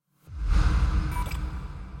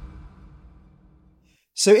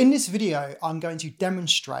So in this video, I'm going to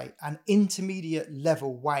demonstrate an intermediate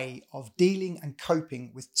level way of dealing and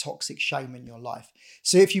coping with toxic shame in your life.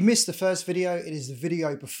 So if you missed the first video, it is the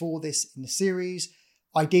video before this in the series.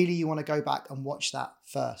 Ideally, you want to go back and watch that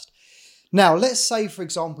first. Now, let's say, for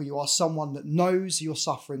example, you are someone that knows you're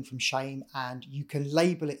suffering from shame and you can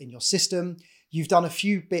label it in your system. You've done a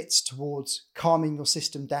few bits towards calming your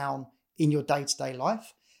system down in your day-to-day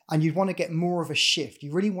life, and you want to get more of a shift.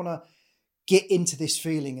 You really want to get into this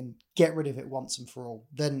feeling and get rid of it once and for all.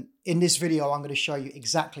 Then in this video, I'm going to show you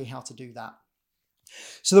exactly how to do that.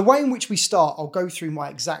 So the way in which we start, I'll go through my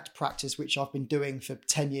exact practice, which I've been doing for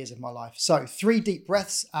 10 years of my life. So 3 deep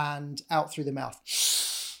breaths and out through the mouth.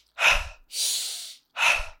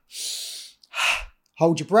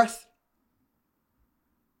 Hold your breath.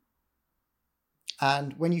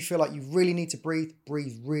 And when you feel like you really need to breathe,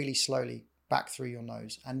 breathe really slowly back through your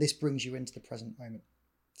nose. And this brings you into the present moment.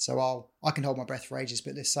 So I can hold my breath for ages,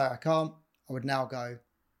 but let's say I can't. I would now go.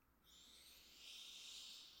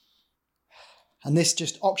 And this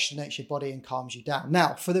just oxygenates your body and calms you down.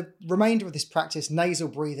 Now, for the remainder of this practice, nasal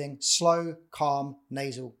breathing, slow, calm,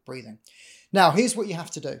 nasal breathing. Now, here's what you have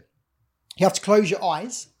to do. You have to close your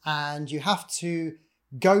eyes and you have to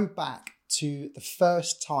go back to the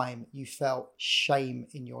first time you felt shame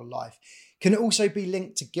in your life. Can it also be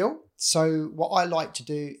linked to guilt? So what I like to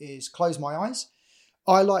do is close my eyes.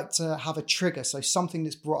 I like to have a trigger, so something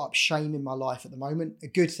that's brought up shame in my life at the moment. A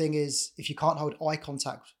good thing is if you can't hold eye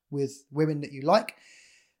contact with women that you like,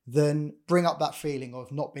 then bring up that feeling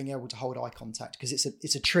of not being able to hold eye contact, because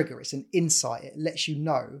it's a trigger, it's an insight. It lets you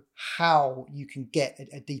know how you can get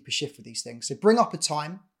a deeper shift with these things. So bring up a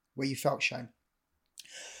time where you felt shame.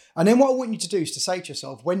 And then what I want you to do is to say to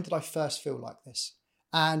yourself, when did I first feel like this?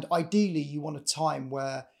 And ideally, you want a time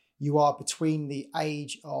where you are between the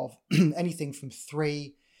age of anything from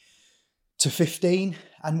 3 to 15.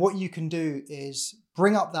 And what you can do is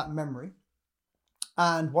bring up that memory.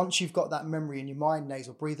 And once you've got that memory in your mind,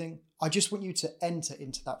 nasal breathing, I just want you to enter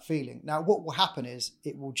into that feeling. Now, what will happen is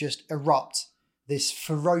it will just erupt. This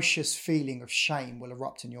ferocious feeling of shame will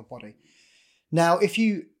erupt in your body. Now, if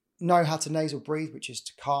you know how to nasal breathe, which is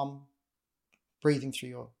to calm breathing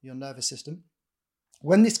through your nervous system,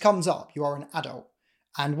 when this comes up, you are an adult.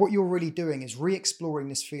 And what you're really doing is re-exploring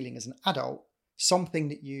this feeling as an adult, something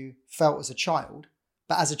that you felt as a child,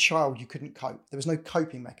 but as a child you couldn't cope. There was no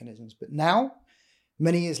coping mechanisms. But now,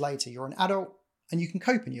 many years later, you're an adult and you can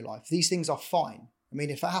cope in your life. These things are fine. I mean,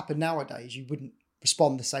 if it happened nowadays, you wouldn't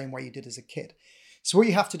respond the same way you did as a kid. So what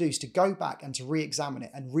you have to do is to go back and to re-examine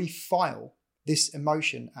it and refile this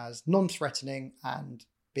emotion as non-threatening and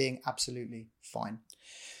being absolutely fine.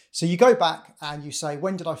 So you go back and you say,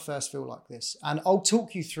 when did I first feel like this? And I'll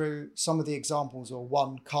talk you through some of the examples, or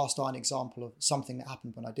one cast iron example of something that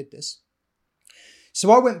happened when I did this.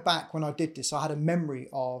 So I went back when I did this. I had a memory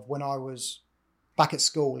of when I was back at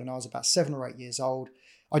school and I was about 7 or 8 years old.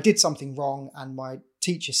 I did something wrong and my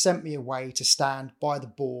teacher sent me away to stand by the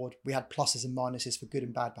board. We had pluses and minuses for good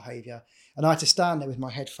and bad behaviour. And I had to stand there with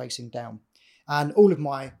my head facing down. And all of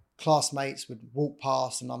my classmates would walk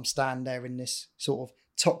past and I'm standing there in this sort of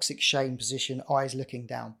toxic shame position, eyes looking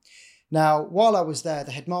down. Now, while I was there,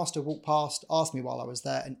 the headmaster walked past, asked me while I was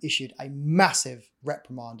there, and issued a massive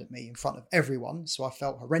reprimand at me in front of everyone. So I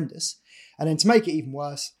felt horrendous. And then to make it even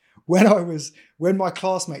worse, when my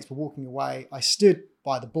classmates were walking away, I stood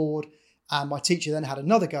by the board and my teacher then had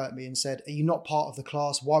another go at me and said, "Are you not part of the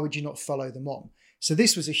class? Why would you not follow them on?" So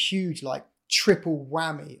this was a huge triple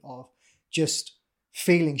whammy of just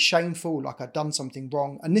feeling shameful, like I'd done something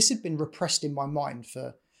wrong. And this had been repressed in my mind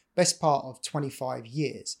for best part of 25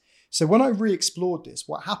 years. So when I re-explored this,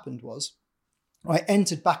 what happened was I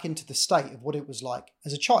entered back into the state of what it was like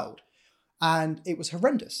as a child. And it was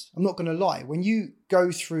horrendous. I'm not going to lie. When you go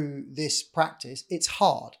through this practice, it's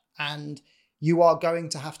hard and you are going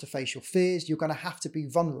to have to face your fears. You're going to have to be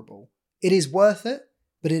vulnerable. It is worth it,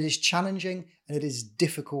 but it is challenging and it is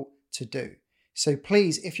difficult to do. So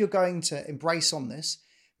please, if you're going to embrace on this,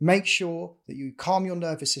 make sure that you calm your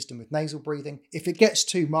nervous system with nasal breathing. If it gets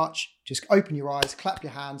too much, just open your eyes, clap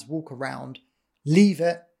your hands, walk around, leave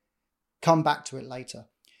it, come back to it later.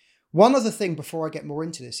 One other thing before I get more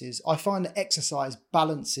into this is I find that exercise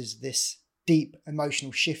balances this deep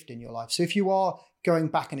emotional shift in your life. So if you are going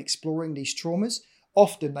back and exploring these traumas,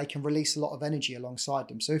 often they can release a lot of energy alongside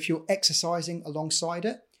them. So if you're exercising alongside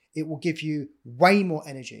it, it will give you way more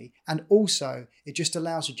energy. And also it just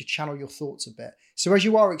allows you to channel your thoughts a bit. So as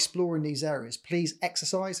you are exploring these areas, please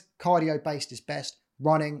exercise. Cardio based is best,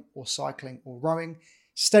 running or cycling or rowing.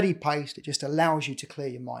 Steady paced, it just allows you to clear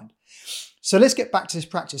your mind. So let's get back to this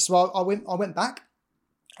practice. So I went back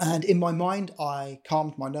And in my mind, I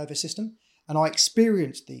calmed my nervous system and I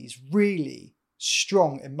experienced these really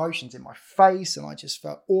strong emotions in my face, and I just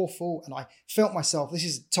felt awful, and I felt myself, this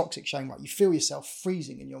is toxic shame, right? You feel yourself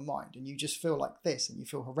freezing in your mind and you just feel like this and you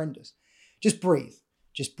feel horrendous. Just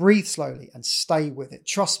breathe slowly and stay with it.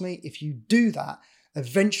 Trust me, if you do that,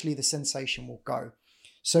 eventually the sensation will go.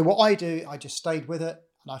 So what I do, I just stayed with it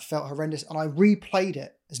and I felt horrendous and I replayed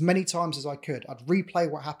it as many times as I could. I'd replay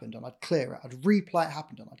what happened and I'd clear it. I'd replay it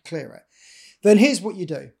happened and I'd clear it. Then here's what you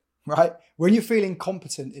do, right? When you're feeling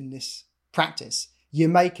competent in this practice, you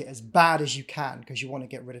make it as bad as you can because you want to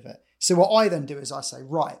get rid of it. So what I then do is I say,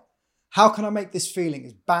 right, how can I make this feeling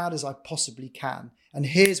as bad as I possibly can? And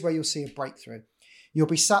here's where you'll see a breakthrough. You'll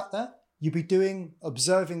be sat there, you'll be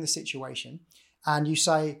observing the situation, and you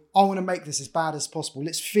say, I want to make this as bad as possible.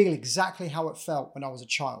 Let's feel exactly how it felt when I was a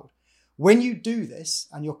child. When you do this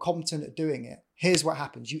and you're competent at doing it, here's what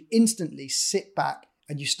happens. You instantly sit back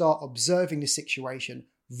and you start observing the situation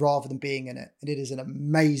rather than being in it. And it is an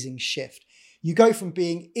amazing shift. You go from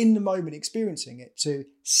being in the moment experiencing it to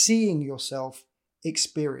seeing yourself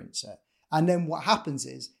experience it. And then what happens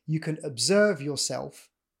is you can observe yourself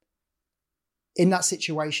in that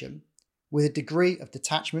situation with a degree of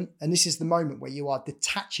detachment. And this is the moment where you are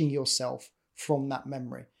detaching yourself from that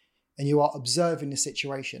memory and you are observing the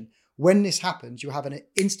situation. When this happens, you have an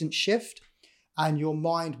instant shift and your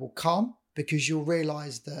mind will calm because you'll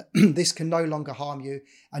realize that this can no longer harm you,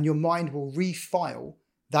 and your mind will refile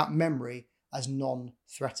that memory as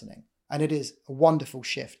non-threatening. And it is a wonderful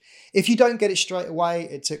shift. If you don't get it straight away,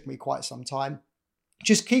 it took me quite some time.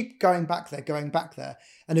 Just keep going back there.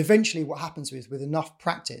 And eventually what happens with enough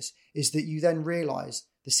practice is that you then realize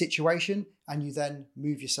the situation and you then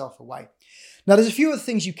move yourself away. Now, there's a few other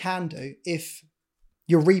things you can do if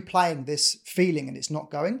you're replaying this feeling and it's not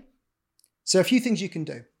going. So a few things you can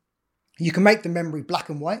do. You can make the memory black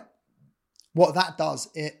and white. What that does,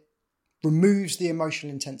 it removes the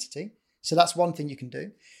emotional intensity. So that's one thing you can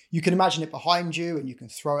do. You can imagine it behind you and you can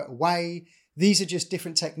throw it away. These are just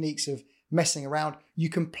different techniques of messing around. You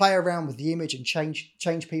can play around with the image and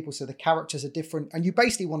change people so the characters are different. And you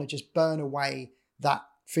basically want to just burn away that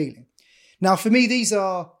feeling. Now, for me, these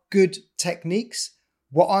are good techniques.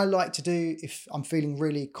 What I like to do if I'm feeling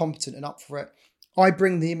really competent and up for it, I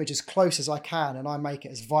bring the image as close as I can and I make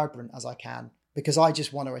it as vibrant as I can because I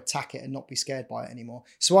just want to attack it and not be scared by it anymore.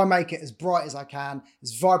 So I make it as bright as I can,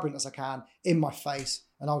 as vibrant as I can in my face,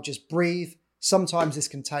 and I'll just breathe. Sometimes this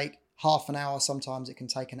can take half an hour. Sometimes it can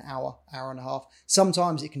take an hour, hour and a half.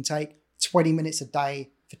 Sometimes it can take 20 minutes a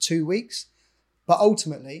day for 2 weeks. But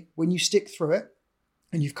ultimately, when you stick through it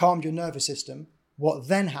and you've calmed your nervous system, what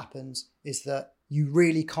then happens is that you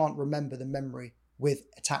really can't remember the memory with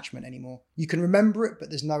attachment anymore. You can remember it, but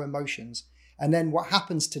there's no emotions. And then what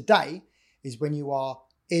happens today is when you are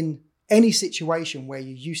in any situation where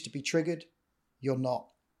you used to be triggered, you're not.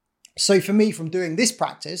 So for me, from doing this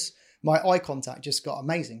practice, my eye contact just got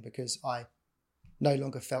amazing because I no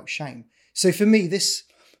longer felt shame. So for me,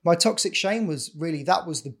 my toxic shame was really, that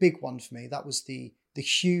was the big one for me. That was the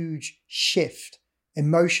huge shift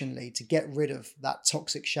emotionally to get rid of that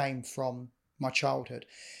toxic shame from my childhood.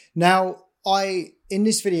 Now, in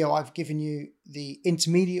this video, I've given you the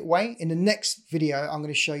intermediate way. In the next video, I'm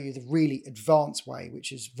going to show you the really advanced way,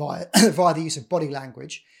 which is via the use of body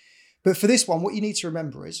language. But for this one, what you need to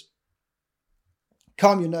remember is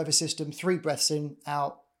calm your nervous system, 3 breaths in,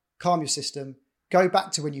 out, calm your system, go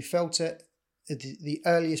back to when you felt it, the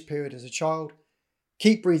earliest period as a child,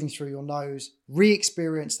 keep breathing through your nose,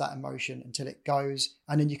 re-experience that emotion until it goes,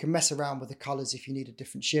 and then you can mess around with the colors if you need a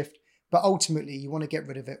different shift. But ultimately, you want to get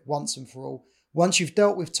rid of it once and for all. Once you've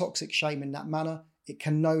dealt with toxic shame in that manner, it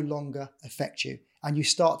can no longer affect you. And you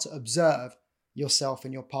start to observe yourself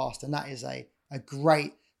in your past. And that is a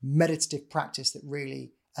great meditative practice that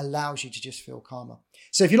really allows you to just feel calmer.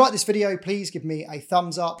 So if you like this video, please give me a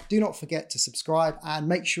thumbs up. Do not forget to subscribe and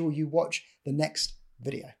make sure you watch the next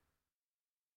video.